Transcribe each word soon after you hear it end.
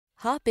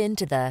Hop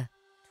into the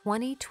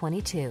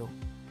 2022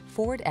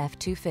 Ford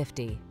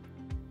F-250.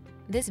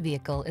 This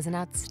vehicle is an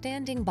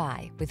outstanding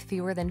buy with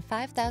fewer than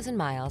 5,000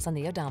 miles on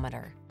the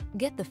odometer.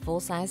 Get the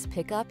full-size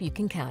pickup you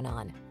can count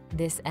on.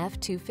 This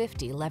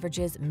F-250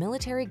 leverages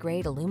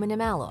military-grade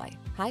aluminum alloy,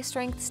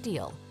 high-strength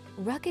steel,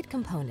 rugged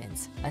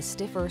components, a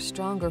stiffer,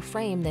 stronger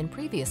frame than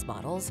previous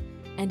models,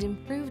 and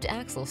improved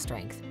axle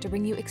strength to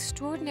bring you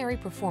extraordinary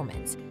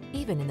performance,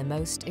 even in the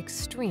most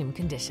extreme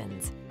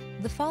conditions.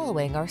 The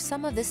following are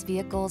some of this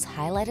vehicle's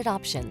highlighted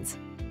options: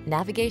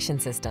 navigation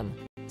system,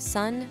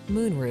 sun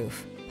moonroof,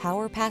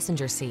 power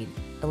passenger seat,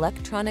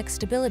 electronic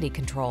stability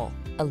control,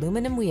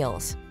 aluminum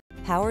wheels,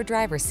 power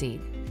driver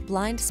seat,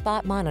 blind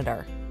spot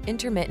monitor,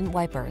 intermittent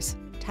wipers,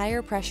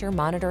 tire pressure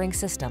monitoring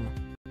system,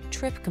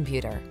 trip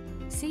computer.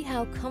 See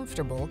how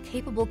comfortable,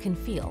 capable can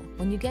feel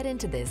when you get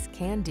into this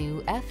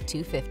can-do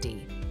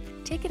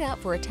F-250. Take it out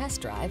for a test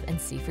drive and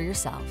see for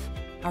yourself.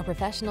 Our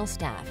professional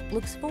staff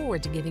looks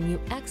forward to giving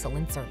you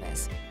excellent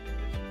service.